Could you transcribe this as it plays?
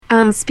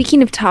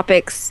Speaking of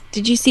topics,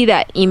 did you see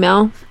that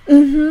email?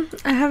 I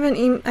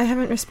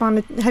haven't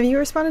responded. Have you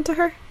responded to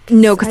her?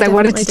 No, because I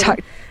wanted to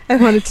definitely talk. I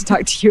wanted to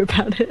talk to you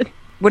about it.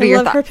 What are I your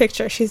love thoughts? her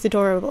picture. She's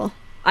adorable.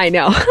 I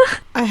know.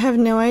 I have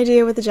no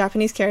idea what the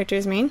Japanese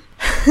characters mean,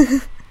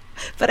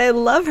 but I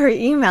love her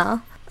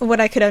email. What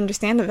I could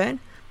understand of it,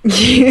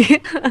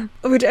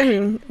 which I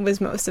mean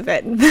was most of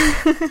it.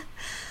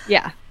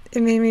 Yeah,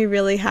 It made me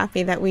really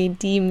happy that we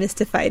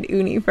demystified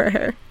uni for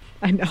her.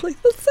 I know.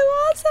 Like, that's so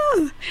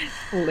awesome.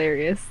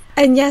 Hilarious.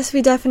 And yes,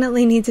 we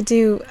definitely need to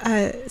do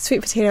a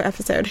sweet potato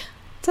episode.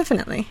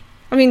 Definitely.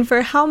 I mean,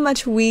 for how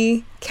much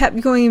we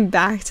kept going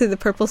back to the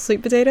purple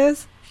sweet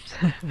potatoes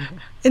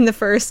in the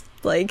first,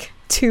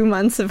 2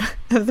 months of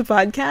the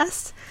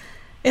podcast,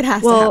 it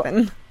has to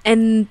happen.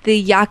 And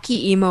the Yaki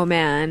Emo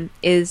Man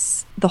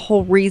is the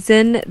whole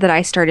reason that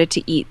I started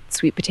to eat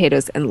sweet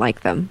potatoes and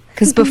like them.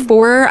 Because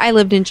before I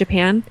lived in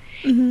Japan,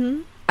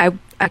 I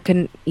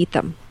couldn't eat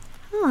them.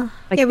 Huh.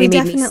 Like, Yeah, they we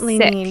made me definitely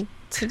sick. need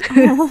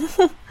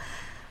to.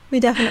 We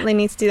definitely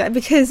need to do that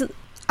because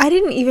I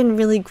didn't even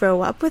really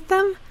grow up with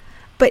them,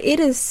 but it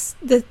is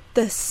the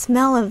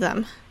smell of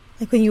them.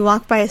 Like when you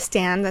walk by a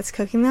stand that's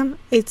cooking them,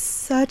 it's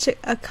such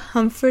a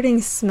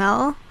comforting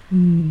smell.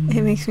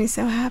 It makes me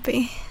so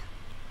happy.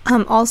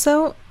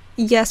 Also,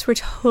 yes, we're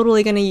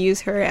totally going to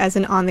use her as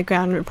an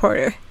on-the-ground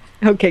reporter.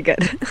 Okay,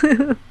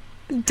 good.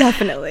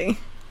 Definitely.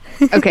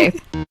 Okay.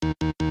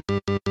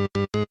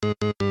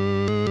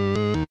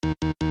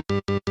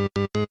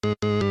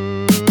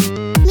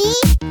 Me,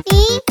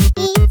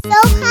 so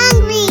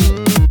hungry.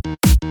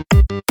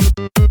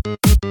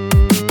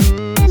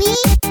 Me,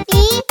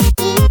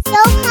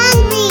 so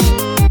hungry.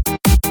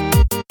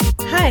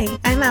 Hi,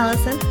 I'm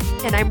Allison,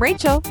 And I'm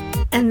Rachel.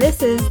 and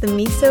this is the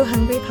Me So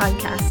Hungry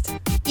podcast.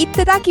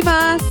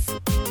 Itadakimasu.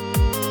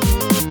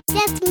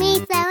 Just me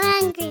so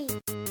hungry.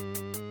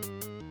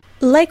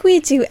 Like we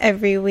do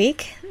every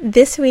week,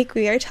 this week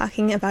we are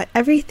talking about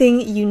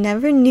everything you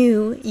never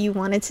knew you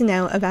wanted to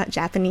know about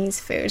Japanese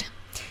food.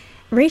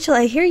 Rachel,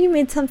 I hear you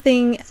made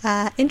something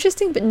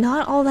interesting, but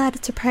not all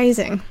that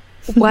surprising.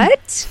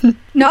 What?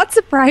 Not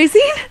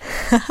surprising?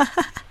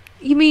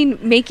 You mean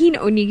making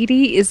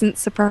onigiri isn't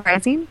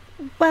surprising?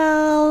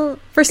 Well,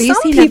 for you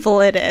some saying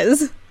people it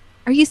is.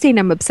 Are you saying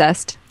I'm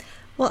obsessed?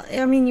 Well,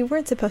 I mean, you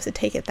weren't supposed to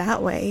take it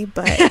that way,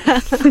 but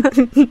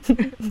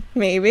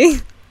maybe.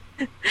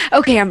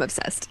 Okay, I'm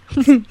obsessed.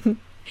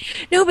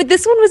 No, but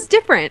this one was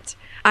different.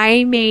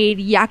 I made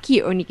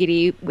yaki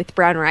onigiri with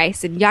brown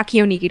rice, and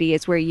yaki onigiri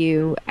is where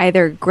you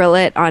either grill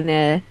it on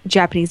a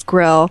Japanese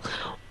grill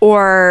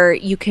or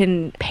you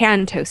can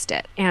pan toast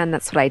it, and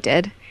that's what I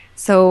did.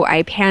 So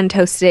I pan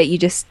toasted it. You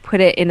just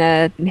put it in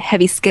a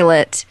heavy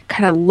skillet,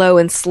 kind of low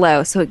and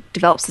slow, so it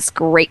develops this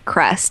great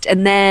crust.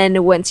 And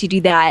then once you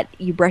do that,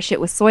 you brush it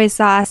with soy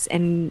sauce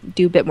and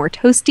do a bit more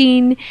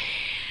toasting,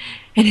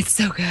 and it's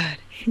so good.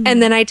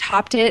 And then I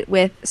topped it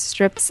with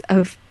strips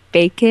of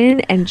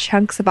bacon and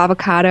chunks of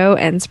avocado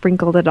and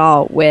sprinkled it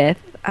all with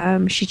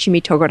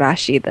shichimi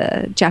togarashi,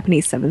 the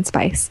Japanese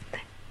 7-spice.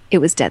 It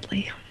was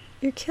deadly.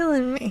 You're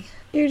killing me.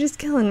 You're just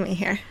killing me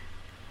here.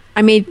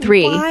 I made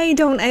 3. Why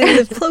don't I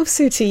live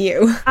closer to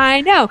you?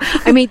 I know.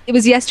 It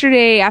was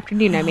yesterday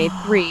afternoon. I made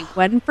 3.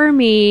 One for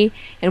me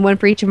and one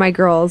for each of my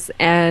girls.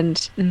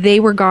 And they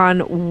were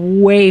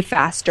gone way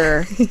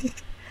faster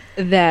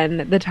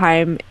than the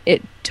time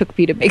it took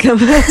me to make them.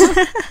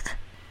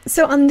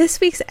 So on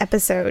this week's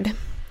episode,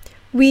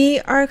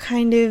 we are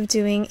kind of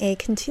doing a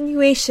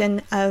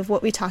continuation of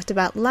what we talked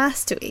about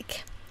last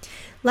week.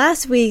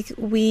 Last week,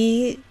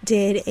 we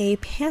did a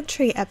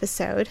pantry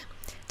episode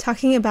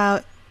talking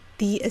about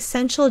the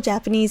essential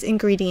Japanese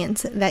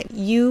ingredients that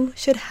you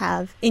should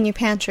have in your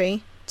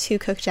pantry to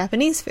cook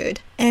Japanese food.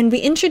 And we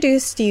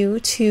introduced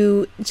you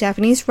to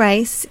Japanese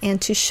rice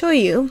and to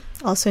shoyu,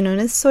 also known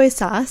as soy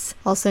sauce,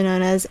 also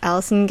known as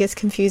Allison gets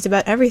confused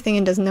about everything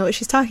and doesn't know what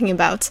she's talking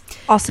about.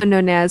 Also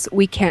known as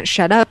We Can't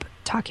Shut Up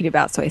Talking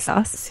About Soy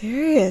Sauce.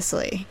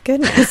 Seriously,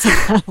 goodness,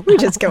 we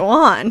just go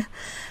on.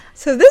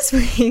 So this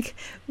week,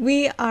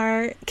 we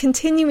are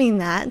continuing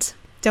that.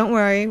 Don't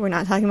worry, we're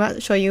not talking about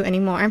shoyu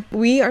anymore.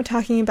 We are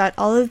talking about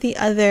all of the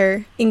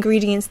other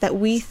ingredients that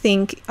we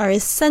think are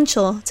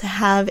essential to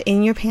have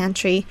in your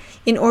pantry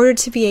in order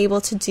to be able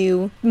to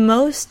do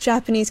most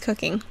Japanese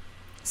cooking.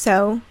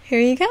 So, here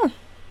you go.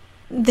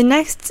 The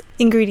next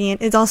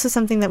ingredient is also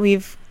something that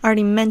we've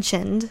already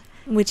mentioned,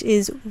 which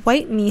is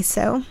white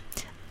miso,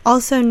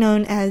 also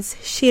known as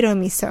shiro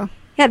miso.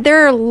 Yeah,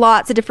 there are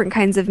lots of different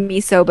kinds of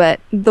miso, but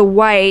the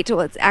white,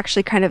 well, it's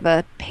actually kind of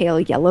a pale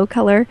yellow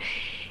color,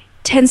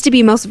 tends to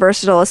be most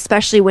versatile,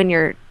 especially when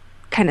you're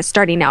kind of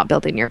starting out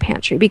building your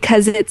pantry,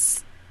 because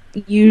it's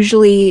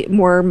usually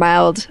more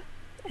mild,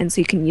 and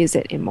so you can use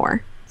it in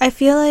more. I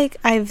feel like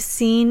I've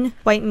seen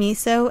white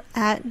miso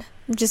at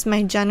just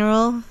my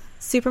general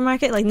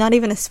supermarket, like not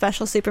even a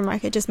special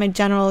supermarket, just my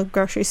general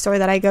grocery store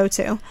that I go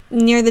to,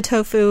 near the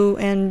tofu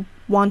and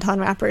wonton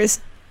wrappers.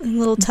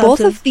 Little tubs Both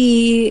of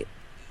the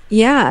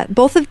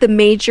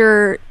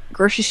major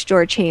grocery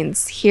store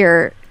chains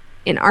here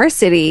in our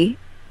city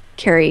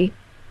carry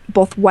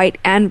both white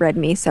and red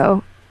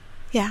miso.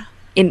 Yeah.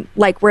 In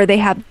like where they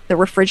have the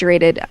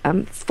refrigerated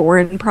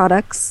foreign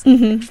products,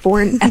 Mm-hmm.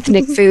 foreign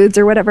ethnic foods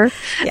or whatever.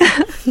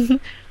 Yeah.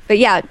 But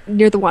yeah,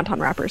 near the wonton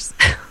wrappers.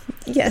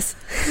 Yes.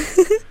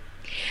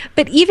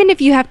 But even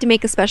if you have to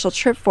make a special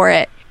trip for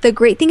it, the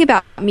great thing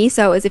about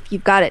miso is if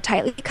you've got it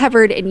tightly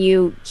covered and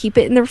you keep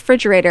it in the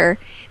refrigerator,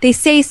 they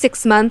say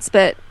 6 months,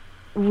 but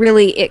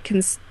really it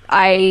can,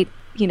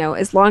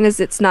 as long as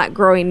it's not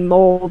growing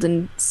mold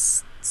and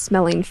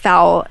smelling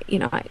foul,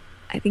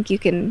 I think you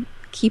can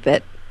keep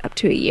it up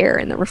to a year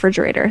in the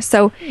refrigerator.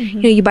 So,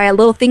 you buy a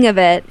little thing of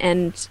it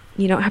and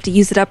you don't have to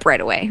use it up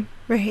right away.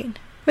 Right.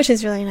 Which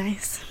is really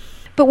nice.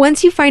 But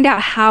once you find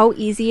out how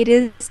easy it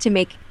is to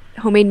make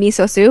homemade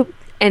miso soup,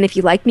 and if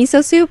you like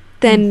miso soup,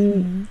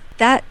 then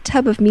that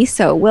tub of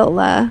miso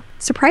will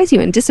surprise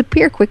you and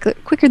disappear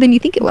quicker than you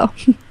think it will.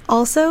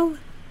 Also,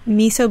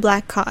 miso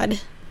black cod.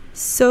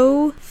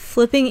 So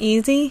flipping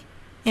easy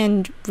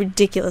and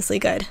ridiculously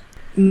good.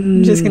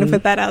 I'm just going to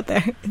put that out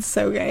there. It's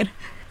so good.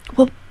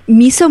 Well,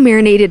 miso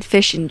marinated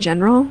fish in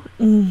general,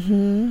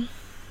 Mm-hmm.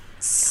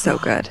 so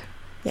good.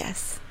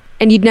 Yes.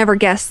 And you'd never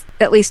guess,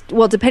 at least,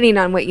 well, depending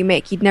on what you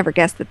make, you'd never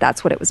guess that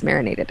that's what it was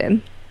marinated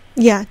in.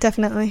 Yeah,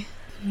 definitely.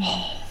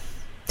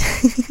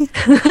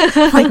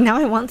 Like, now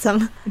I want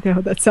some.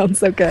 No, that sounds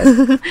so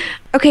good.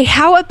 Okay,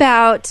 how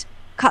about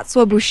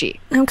katsuobushi?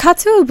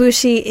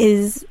 Katsuobushi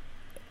is,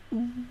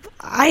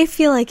 I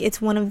feel like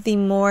it's one of the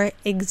more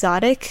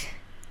exotic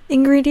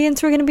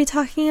ingredients we're going to be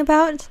talking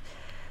about.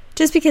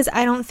 Just because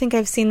I don't think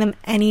I've seen them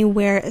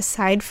anywhere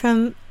aside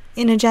from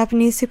in a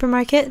Japanese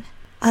supermarket.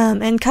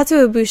 And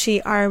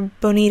katsuobushi are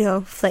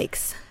bonito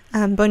flakes.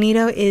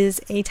 Bonito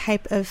is a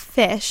type of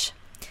fish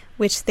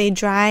which they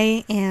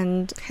dry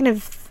and kind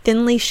of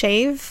thinly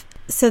shave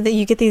so that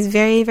you get these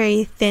very,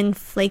 very thin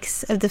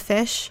flakes of the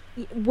fish.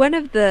 One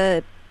of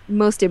the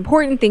most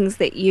important things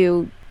that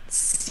you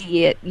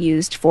see it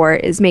used for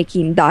is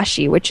making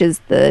dashi, which is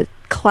the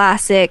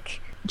classic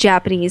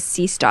Japanese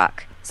sea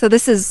stock. So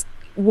this is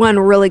one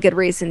really good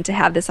reason to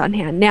have this on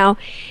hand. Now,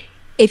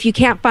 if you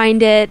can't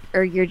find it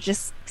or you're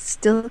just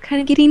still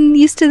kind of getting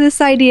used to this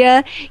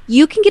idea,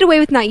 you can get away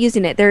with not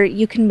using it.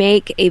 You can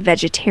make a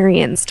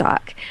vegetarian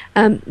stock.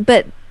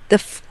 But the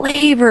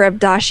flavor of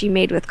dashi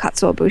made with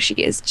katsuobushi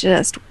is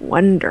just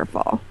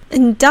wonderful.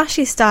 And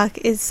dashi stock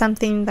is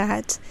something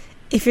that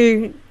if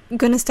you're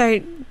going to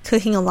start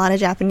cooking a lot of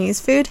Japanese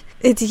food,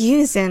 it's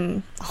used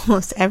in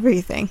almost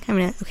everything. I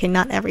mean, okay,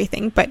 not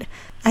everything, but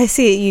I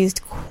see it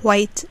used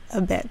quite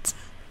a bit.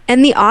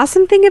 And the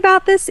awesome thing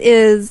about this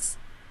is,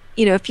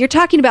 if you're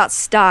talking about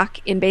stock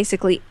in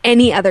basically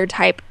any other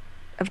type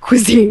of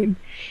cuisine,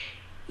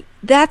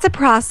 that's a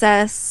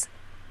process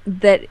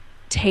that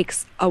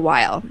takes a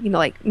while.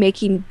 Like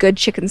making good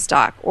chicken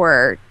stock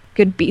or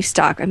good beef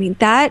stock. I mean,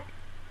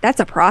 that's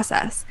a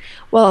process.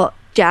 Well,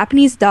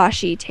 Japanese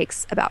dashi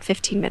takes about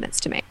 15 minutes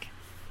to make.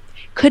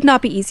 Could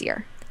not be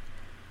easier.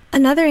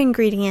 Another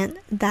ingredient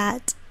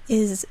that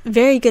is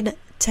very good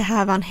to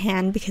have on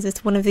hand because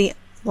it's one of the,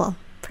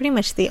 pretty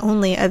much the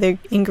only other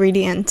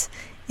ingredient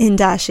in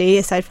dashi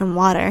aside from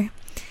water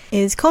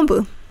is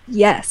kombu.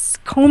 Yes,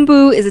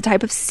 kombu is a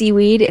type of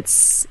seaweed.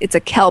 It's a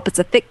kelp. It's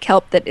a thick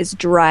kelp that is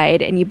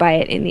dried, and you buy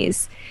it in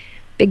these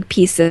big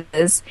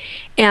pieces.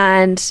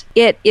 And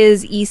it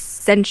is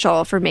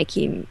essential for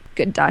making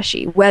good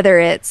dashi, whether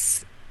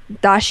it's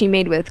dashi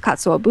made with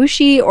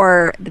katsuobushi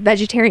or the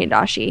vegetarian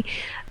dashi.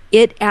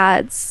 It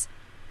adds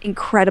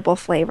incredible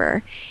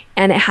flavor,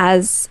 and it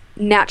has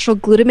natural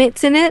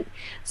glutamates in it,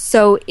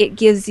 so it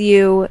gives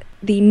you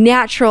the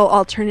natural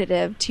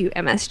alternative to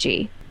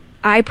MSG.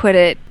 I put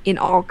it in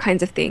all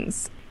kinds of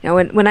things.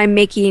 When I'm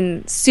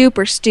making soup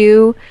or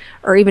stew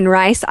or even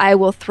rice, I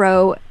will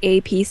throw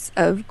a piece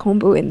of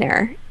kombu in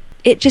there.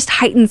 It just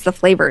heightens the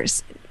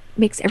flavors. It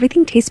makes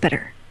everything taste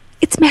better.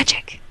 It's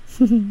magic.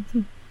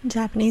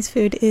 Japanese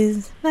food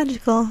is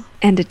magical.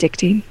 And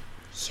addicting.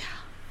 Yeah.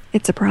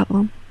 It's a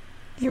problem.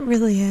 It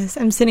really is.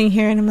 I'm sitting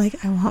here and I'm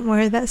like, I want more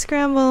of that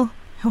scramble.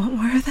 I want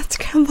more of that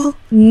scramble.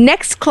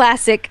 Next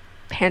classic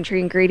pantry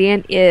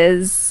ingredient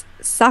is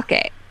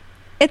sake.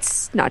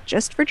 It's not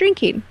just for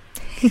drinking.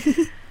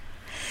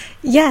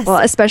 Yes. Well,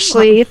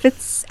 especially if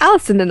it's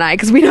Allison and I,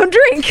 because we don't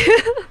drink.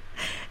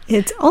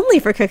 It's only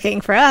for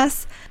cooking for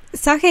us.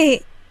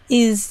 Sake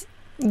is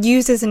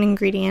used as an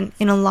ingredient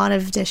in a lot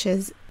of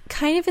dishes,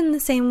 kind of in the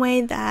same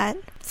way that,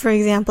 for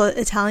example,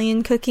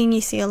 Italian cooking, you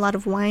see a lot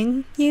of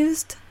wine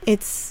used.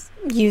 It's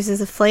used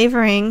as a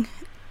flavoring.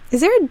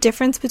 Is there a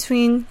difference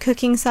between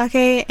cooking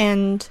sake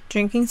and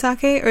drinking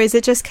sake, or is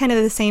it just kind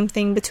of the same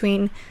thing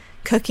between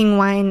cooking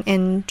wine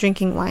and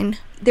drinking wine?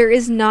 There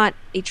is not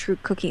a true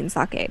cooking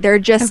sake. There are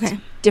just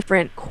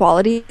different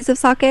qualities of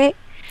sake.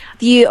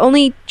 The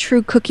only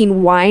true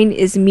cooking wine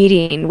is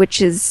mirin,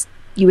 which is,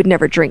 you would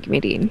never drink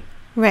mirin.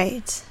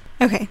 Right.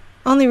 Okay.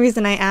 Only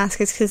reason I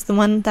ask is because the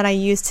one that I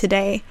used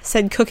today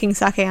said cooking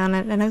sake on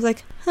it, and I was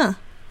like,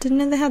 didn't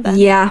know they had that.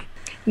 Yeah.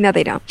 No,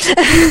 they don't.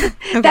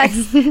 Okay.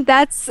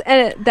 That's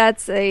a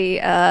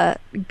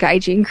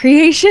gaijin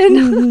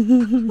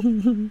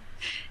creation.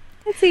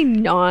 It's a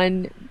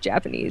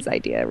non-Japanese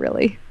idea,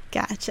 really.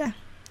 Gotcha.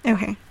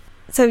 Okay.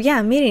 So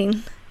yeah,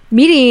 mirin.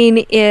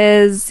 Mirin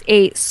is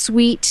a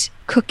sweet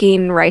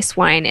cooking rice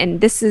wine,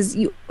 and this is,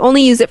 you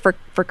only use it for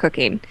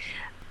cooking.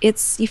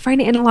 You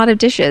find it in a lot of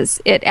dishes.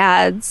 It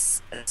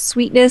adds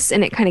sweetness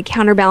and it kind of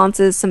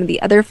counterbalances some of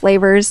the other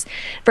flavors.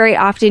 Very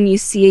often you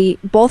see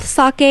both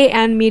sake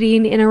and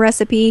mirin in a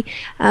recipe,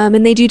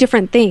 and they do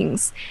different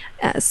things.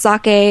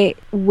 Sake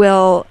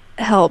will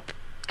help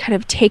kind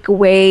of take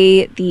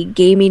away the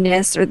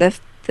gaminess or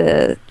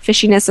the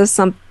fishiness of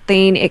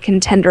something. It can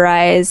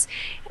tenderize.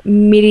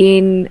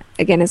 Mirin,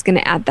 again, is going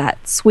to add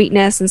that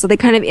sweetness, and so they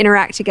kind of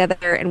interact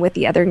together and with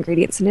the other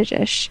ingredients in a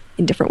dish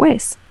in different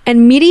ways.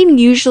 And mirin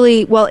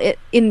usually,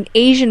 in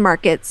Asian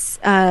markets,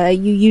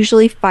 you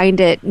usually find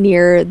it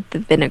near the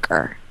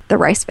vinegar, the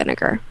rice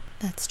vinegar.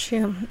 That's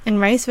true. And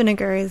rice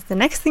vinegar is the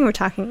next thing we're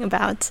talking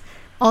about.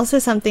 Also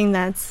something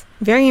that's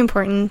very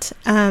important.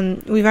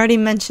 We've already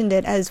mentioned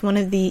it as one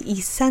of the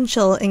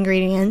essential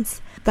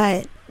ingredients,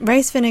 but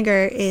rice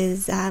vinegar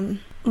is,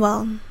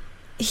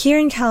 here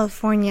in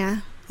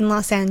California, in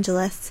Los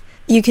Angeles,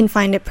 you can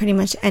find it pretty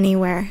much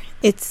anywhere.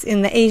 It's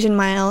in the Asian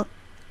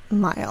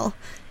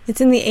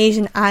It's in the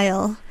Asian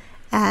aisle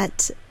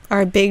at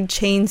our big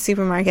chain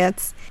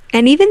supermarkets.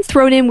 And even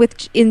thrown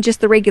in just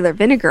the regular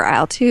vinegar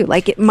aisle too.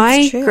 Like at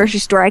my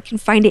grocery store, I can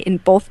find it in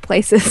both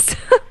places.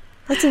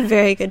 That's a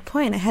very good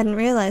point. I hadn't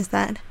realized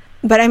that.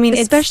 But I mean,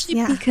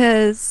 especially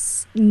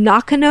because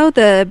Nakano,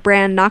 the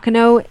brand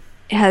Nakano,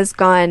 has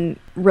gone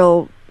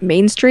real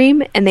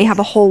mainstream, and they have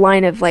a whole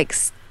line of like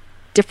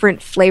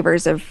different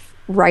flavors of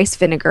rice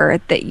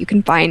vinegar that you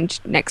can find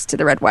next to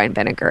the red wine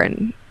vinegar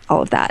and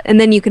all of that.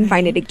 And then you can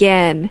find it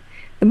again,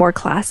 the more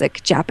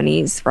classic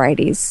Japanese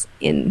varieties,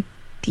 in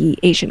the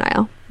Asian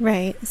aisle.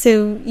 Right.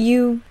 So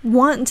you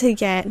want to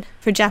get,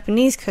 for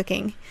Japanese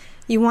cooking,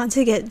 you want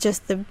to get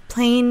just the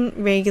plain,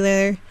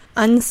 regular,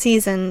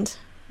 unseasoned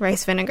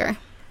rice vinegar.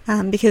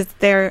 Because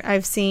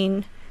I've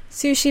seen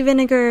sushi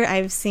vinegar,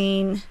 I've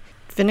seen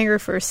vinegar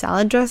for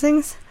salad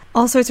dressings,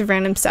 all sorts of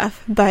random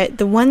stuff. But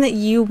the one that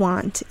you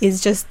want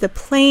is just the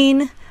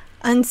plain,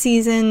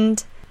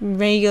 unseasoned,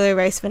 regular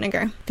rice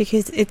vinegar,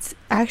 because it's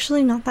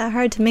actually not that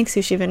hard to make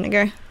sushi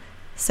vinegar.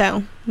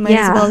 So might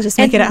as well just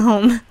make it at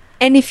home.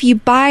 And if you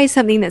buy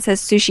something that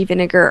says sushi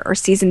vinegar or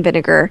seasoned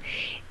vinegar,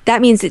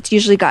 that means it's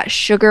usually got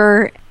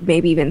sugar,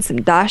 maybe even some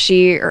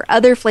dashi or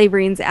other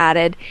flavorings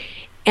added.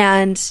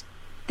 And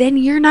then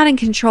you're not in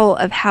control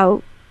of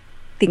how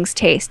things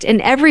taste.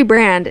 And every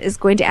brand is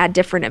going to add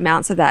different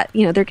amounts of that.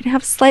 They're going to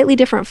have slightly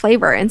different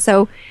flavor. And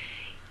so,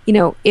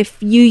 if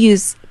you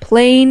use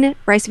plain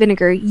rice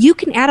vinegar, you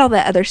can add all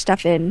that other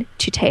stuff in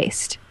to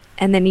taste.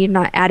 And then you're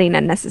not adding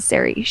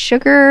unnecessary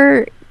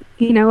sugar,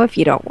 if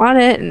you don't want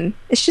it. And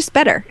it's just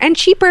better and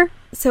cheaper.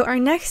 So our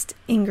next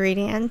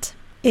ingredient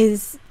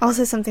is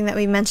also something that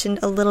we mentioned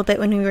a little bit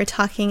when we were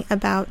talking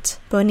about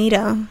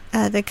bonito,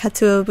 the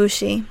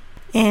katsuobushi.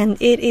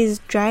 And it is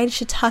dried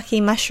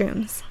shiitake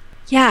mushrooms.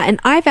 Yeah, and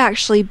I've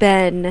actually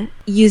been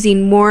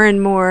using more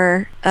and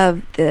more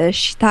of the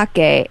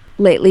shiitake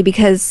lately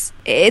because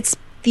it's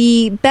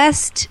the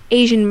best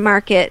Asian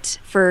market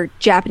for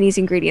Japanese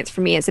ingredients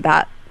for me is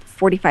about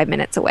 45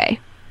 minutes away.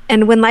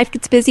 And when life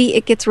gets busy,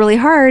 it gets really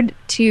hard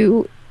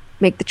to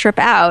make the trip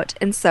out.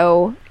 And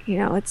so,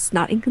 it's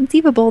not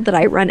inconceivable that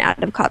I run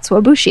out of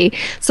katsuobushi.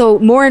 So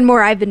more and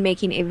more I've been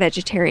making a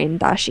vegetarian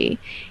dashi.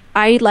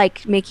 I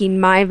like making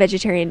my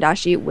vegetarian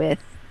dashi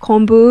with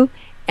kombu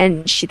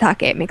and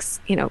shiitake. It makes,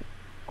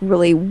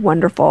 really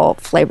wonderful,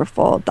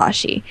 flavorful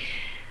dashi.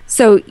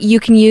 So you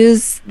can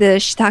use the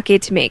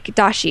shiitake to make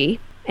dashi,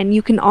 and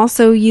you can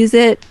also use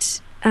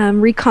it,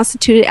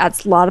 reconstitute it,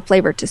 adds a lot of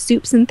flavor to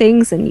soups and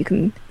things, and you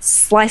can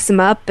slice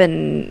them up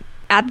and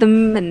add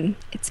them, and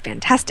it's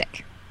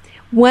fantastic.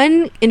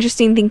 One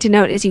interesting thing to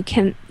note is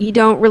you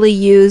don't really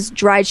use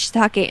dried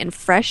shiitake and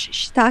fresh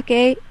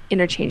shiitake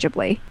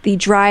interchangeably. The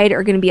dried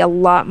are going to be a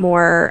lot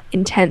more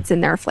intense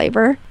in their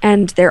flavor,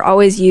 and they're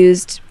always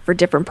used for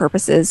different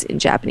purposes in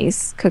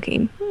Japanese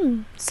cooking.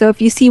 So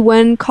if you see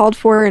one called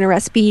for in a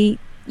recipe,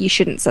 you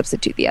shouldn't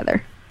substitute the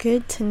other.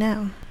 Good to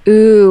know.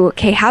 Ooh,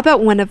 okay, how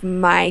about one of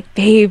my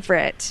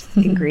favorite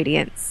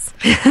ingredients?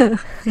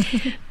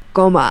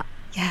 Goma.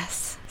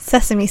 Yes,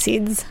 sesame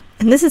seeds.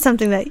 And this is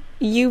something that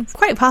you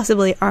quite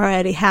possibly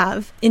already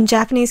have. In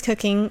Japanese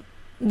cooking,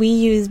 we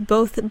use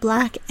both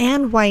black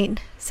and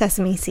white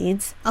sesame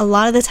seeds. A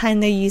lot of the time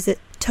they use it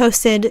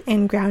toasted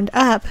and ground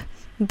up,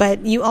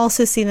 but you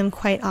also see them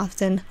quite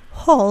often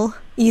whole,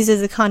 used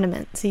as a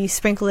condiment. So you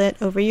sprinkle it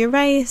over your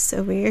rice,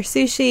 over your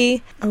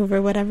sushi,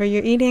 over whatever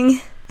you're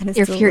eating, and it's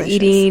delicious. If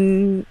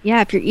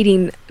you're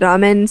eating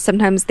ramen,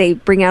 sometimes they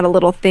bring out a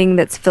little thing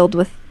that's filled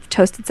with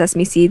toasted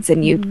sesame seeds,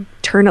 and you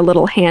turn a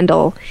little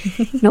handle,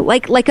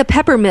 like a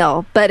pepper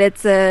mill, but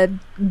it's a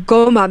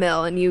goma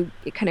mill, and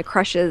it kind of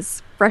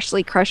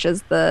freshly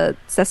crushes the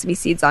sesame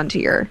seeds onto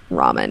your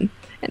ramen,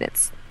 and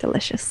it's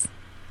delicious.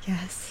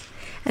 Yes.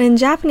 And in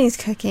Japanese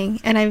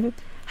cooking, and I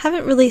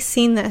haven't really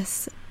seen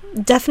this,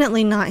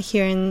 definitely not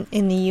here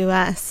in the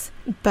US,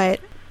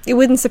 but it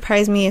wouldn't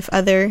surprise me if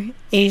other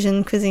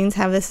Asian cuisines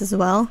have this as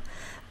well.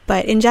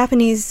 But in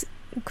Japanese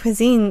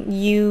cuisine,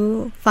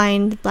 you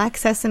find black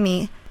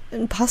sesame,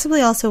 and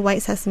possibly also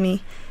white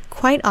sesame,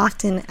 quite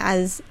often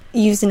as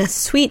used in a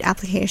sweet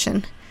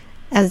application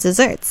as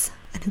desserts.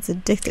 And it's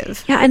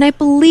addictive. Yeah, and I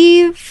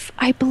believe,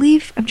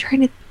 I'm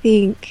trying to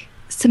think,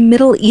 some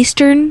Middle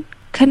Eastern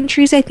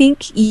countries, I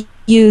think,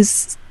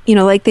 use,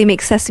 like they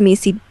make sesame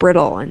seed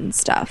brittle and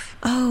stuff.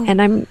 Oh,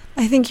 and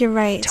I think you're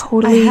right.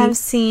 Totally. I have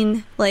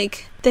seen,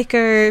 like,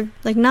 thicker,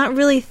 like, not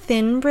really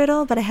thin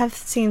brittle, but I have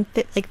seen,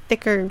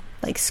 thicker,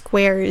 like,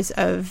 squares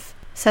of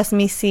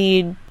sesame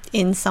seed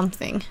in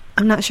something.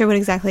 I'm not sure what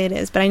exactly it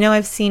is, but I know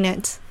I've seen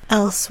it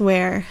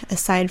elsewhere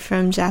aside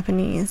from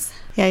Japanese.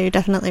 Yeah, you're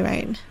definitely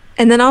right.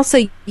 And then also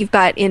you've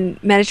got in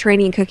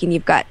Mediterranean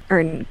cooking, or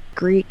in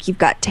Greek, you've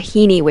got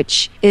tahini,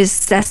 which is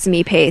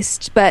sesame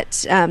paste.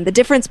 But the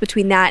difference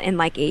between that and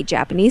like a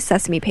Japanese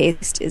sesame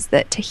paste is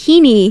that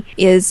tahini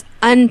is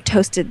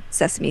untoasted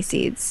sesame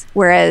seeds,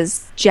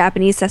 whereas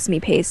Japanese sesame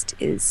paste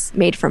is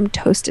made from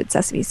toasted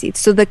sesame seeds.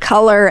 So the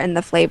color and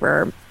the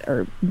flavor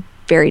are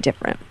very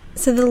different.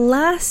 So the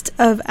last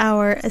of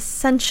our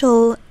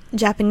essential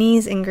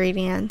Japanese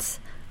ingredients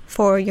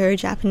for your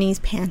Japanese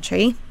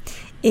pantry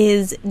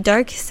is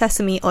dark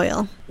sesame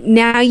oil.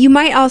 Now, you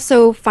might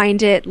also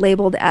find it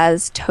labeled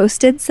as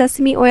toasted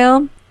sesame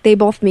oil. They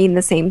both mean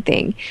the same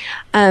thing.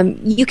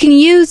 You can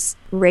use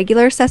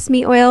regular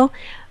sesame oil,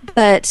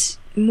 but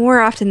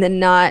more often than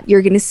not,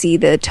 you're going to see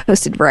the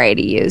toasted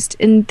variety used.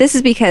 And this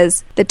is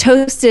because the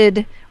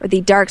toasted or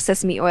the dark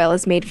sesame oil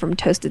is made from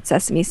toasted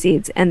sesame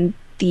seeds, and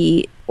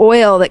the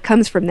oil that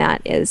comes from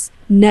that is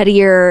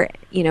nuttier,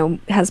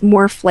 has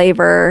more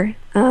flavor,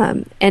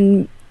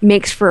 and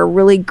makes for a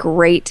really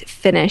great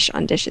finish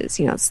on dishes.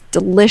 It's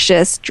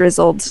delicious,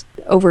 drizzled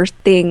over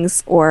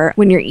things, or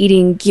when you're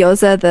eating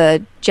gyoza,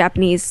 the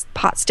Japanese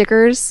pot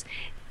stickers,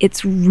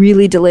 it's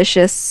really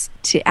delicious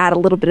to add a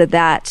little bit of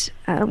that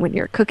when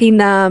you're cooking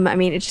them. I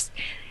mean, it's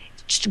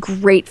just a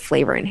great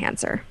flavor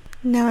enhancer.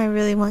 Now I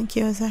really want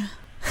gyoza.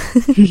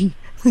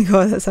 Like,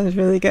 oh, that sounds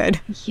really good.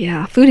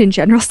 Yeah, food in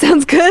general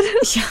sounds good.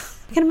 Yeah,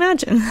 I can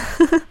imagine.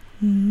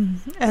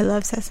 I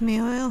love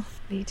sesame oil.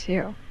 Me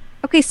too.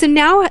 Okay, so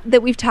now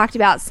that we've talked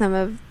about some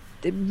of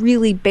the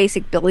really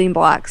basic building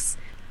blocks,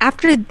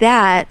 after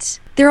that,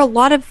 there are a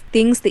lot of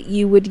things that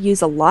you would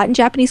use a lot in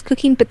Japanese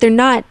cooking, but they're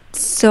not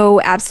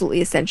so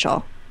absolutely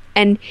essential.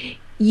 And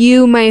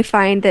you may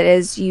find that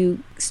as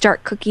you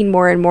start cooking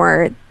more and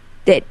more,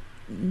 that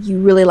you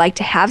really like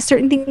to have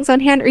certain things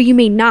on hand, or you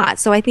may not.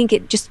 So I think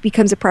it just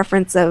becomes a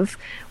preference of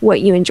what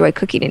you enjoy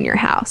cooking in your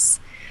house.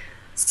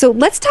 So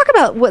let's talk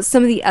about what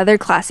some of the other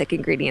classic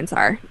ingredients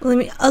are.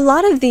 Well, a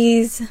lot of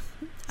these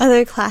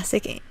other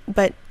classic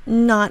but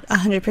not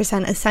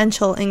 100%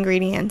 essential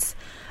ingredients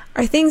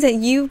are things that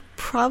you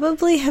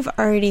probably have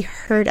already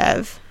heard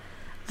of.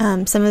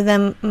 Some of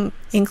them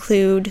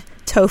include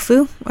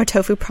tofu or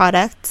tofu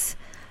products,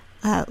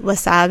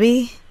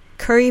 wasabi,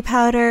 curry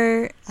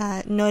powder,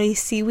 nori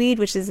seaweed,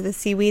 which is the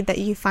seaweed that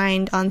you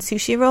find on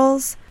sushi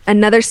rolls.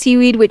 Another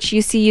seaweed which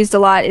you see used a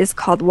lot is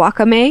called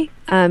wakame.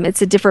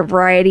 It's a different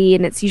variety,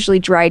 and it's usually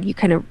dried. You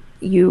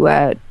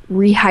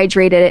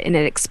rehydrate it and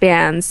it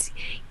expands.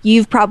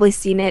 You've probably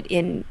seen it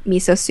in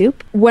miso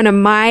soup. One of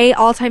my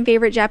all-time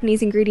favorite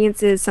Japanese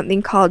ingredients is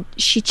something called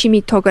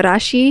shichimi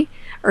togarashi,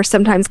 or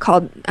sometimes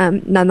called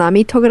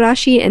nanami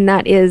togarashi, and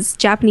that is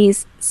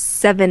Japanese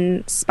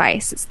 7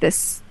 spice. It's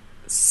this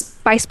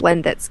spice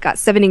blend that's got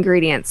 7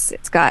 ingredients.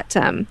 It's got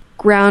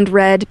ground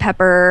red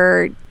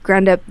pepper,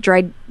 ground up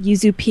dried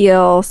yuzu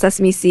peel,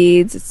 sesame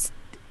seeds,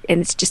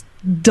 and it's just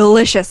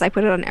delicious. I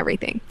put it on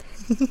everything.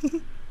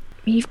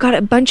 You've got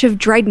a bunch of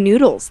dried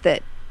noodles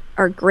that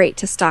are great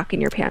to stock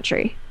in your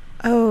pantry.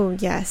 Oh,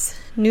 yes.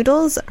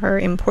 Noodles are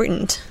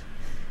important.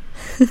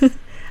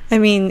 I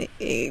mean,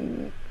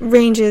 it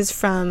ranges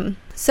from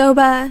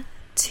soba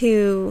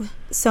to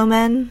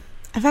somen.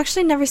 I've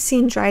actually never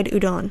seen dried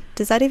udon.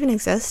 Does that even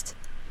exist?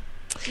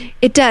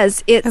 It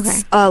does.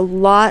 It's a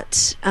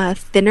lot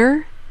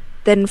thinner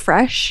than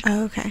fresh.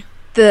 Oh, okay.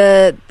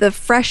 The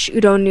fresh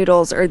udon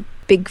noodles are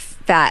big,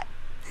 fat.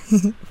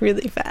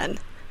 Really fat.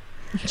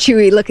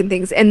 Chewy looking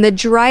things. And the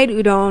dried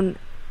udon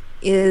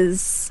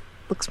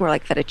looks more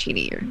like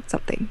fettuccine or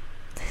something.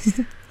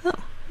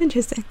 Oh,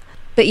 interesting.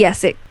 But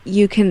yes,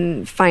 you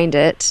can find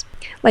it.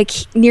 Like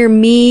near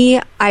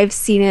me, I've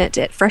seen it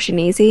at Fresh and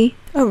Easy.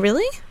 Oh,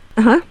 really?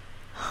 Uh-huh.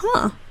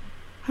 Huh.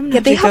 I'm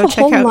gonna have to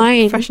go check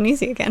out Fresh and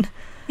Easy again.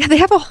 Yeah, they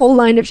have a whole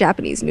line of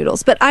Japanese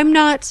noodles, but I'm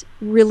not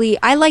really...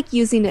 I like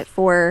using it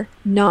for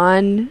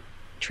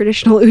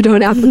non-traditional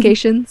udon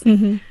applications.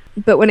 Mm-hmm.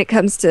 But when it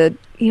comes to,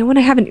 when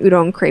I have an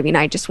udon craving,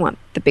 I just want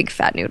the big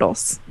fat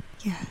noodles.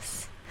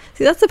 Yes.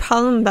 See, that's the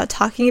problem about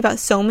talking about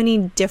so many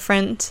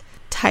different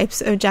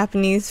types of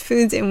Japanese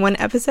foods in one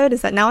episode,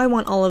 is that now I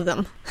want all of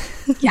them.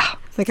 Yeah.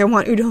 Like, I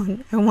want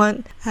udon, I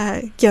want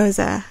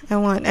gyoza, I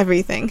want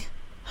everything.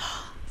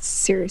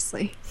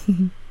 Seriously.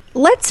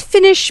 Let's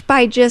finish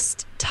by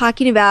just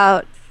talking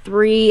about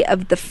 3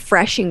 of the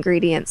fresh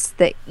ingredients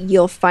that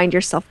you'll find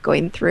yourself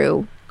going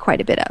through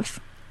quite a bit of.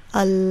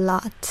 a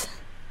lot.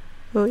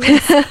 Oh,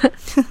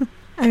 yes.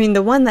 I mean,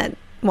 the one that,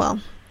 well,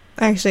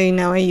 actually,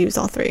 no, I use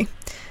all three.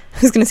 I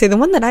was going to say the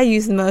one that I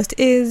use the most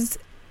is,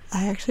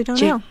 I actually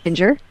don't know.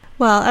 Ginger?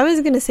 Well, I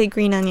was going to say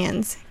green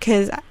onions,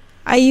 because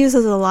I use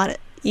those a lot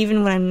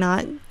even when I'm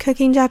not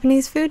cooking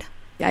Japanese food.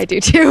 Yeah, I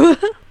do too.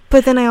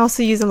 But then I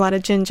also use a lot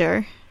of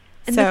ginger.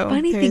 And so the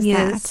funny there's thing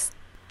that. is,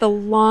 the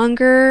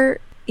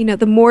longer,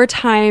 the more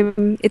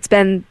time it's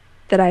been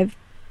that I've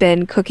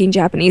been cooking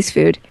Japanese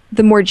food,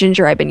 the more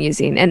ginger I've been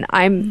using. And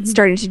I'm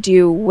starting to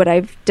do what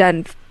I've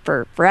done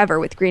for forever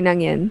with green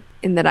onion,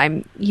 in that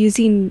I'm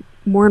using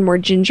more and more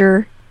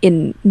ginger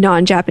in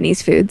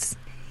non-Japanese foods.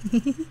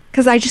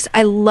 Because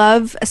I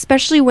love,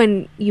 especially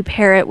when you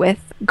pair it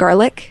with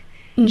garlic.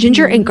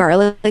 Ginger and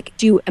garlic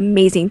do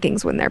amazing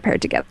things when they're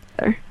paired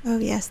together. Oh,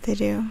 yes, they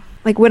do.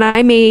 Like when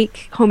I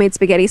make homemade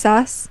spaghetti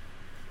sauce,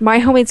 my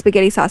homemade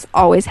spaghetti sauce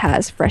always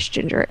has fresh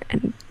ginger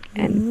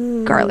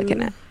and garlic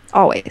in it.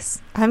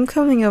 Always. I'm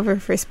coming over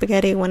for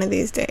spaghetti one of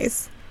these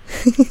days.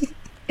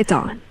 It's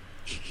on.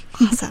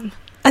 Awesome.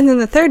 And then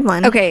the third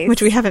one, Okay.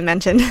 which we haven't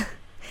mentioned,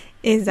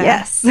 is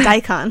Yes.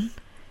 daikon,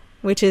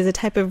 which is a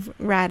type of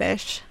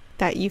radish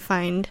that you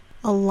find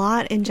a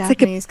lot in like a-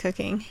 Japanese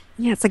cooking.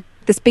 Yeah, it's like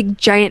this big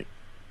giant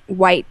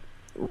white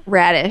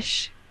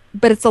radish,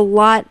 but it's a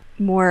lot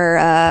more,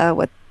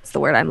 what's the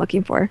word I'm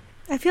looking for?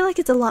 I feel like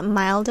it's a lot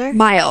milder.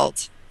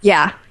 Mild.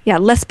 Yeah,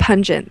 less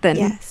pungent than,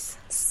 Yes.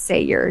 say,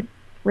 your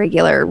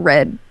regular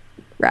red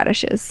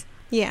radishes.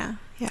 Yeah.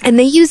 Yeah. And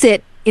they use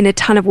it in a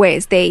ton of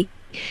ways. They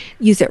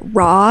use it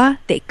raw,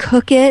 they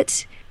cook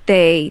it,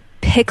 they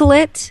pickle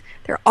it.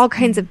 There are all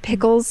kinds of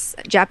pickles,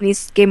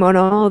 Japanese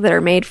gemono, that are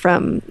made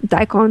from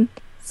daikon.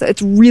 So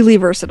it's really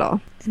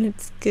versatile. And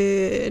it's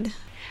good.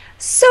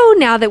 So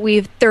now that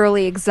we've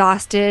thoroughly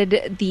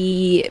exhausted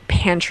the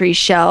pantry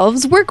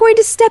shelves, we're going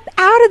to step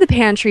out of the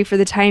pantry for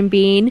the time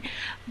being,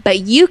 but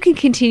you can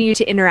continue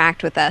to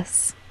interact with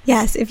us.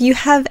 Yes, if you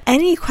have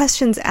any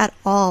questions at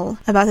all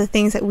about the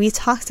things that we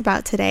talked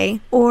about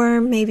today,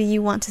 or maybe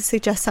you want to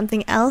suggest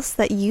something else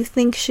that you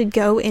think should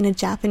go in a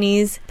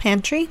Japanese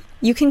pantry,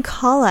 you can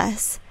call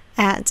us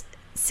at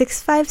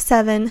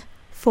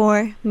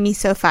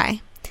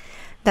 657-4-MISOFI.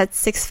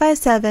 That's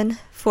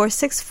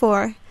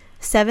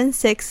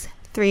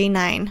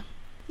 657-464-7639.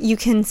 You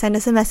can send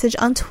us a message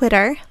on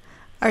Twitter.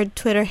 Our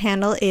Twitter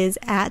handle is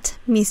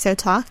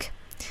 @MisoTalk.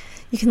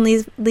 You can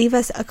leave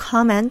us a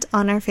comment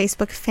on our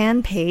Facebook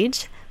fan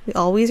page. We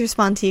always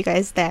respond to you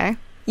guys there.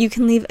 You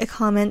can leave a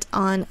comment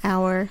on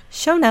our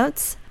show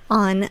notes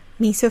on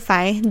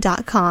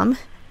misofy.com.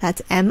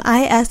 That's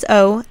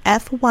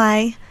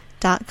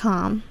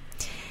MISOFY.com.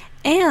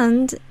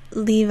 And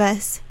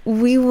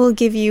we will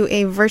give you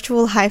a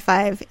virtual high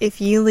five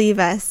if you leave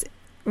us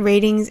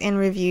ratings and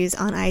reviews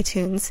on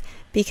iTunes,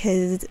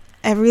 because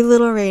every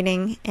little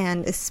rating,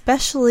 and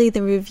especially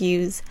the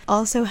reviews,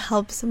 also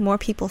helps more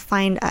people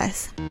find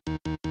us.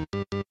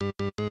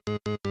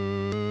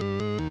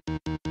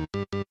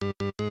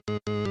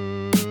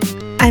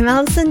 I'm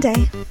Allison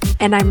Day.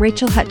 And I'm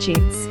Rachel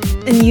Hutchings,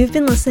 And you've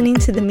been listening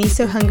to the Me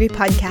So Hungry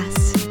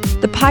podcast.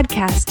 the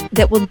podcast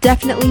that will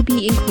definitely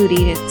be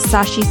including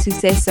Sashi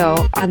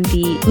Suseso on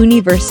the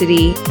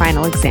university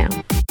final exam.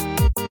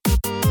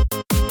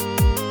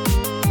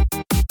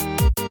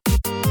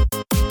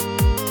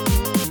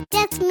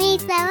 That's me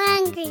so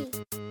hungry.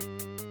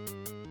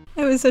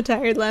 I was so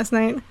tired last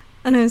night,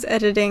 and I was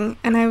editing,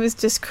 and I was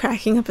just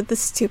cracking up at the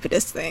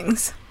stupidest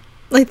things.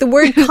 Like, the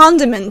word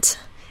condiment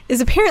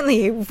is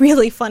apparently a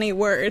really funny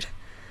word.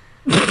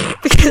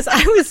 Because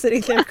I was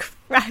sitting there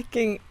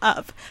cracking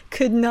up,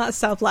 could not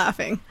stop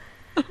laughing.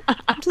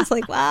 I'm just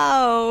like,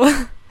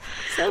 wow,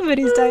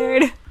 somebody's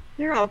tired.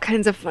 There are all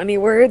kinds of funny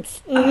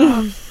words.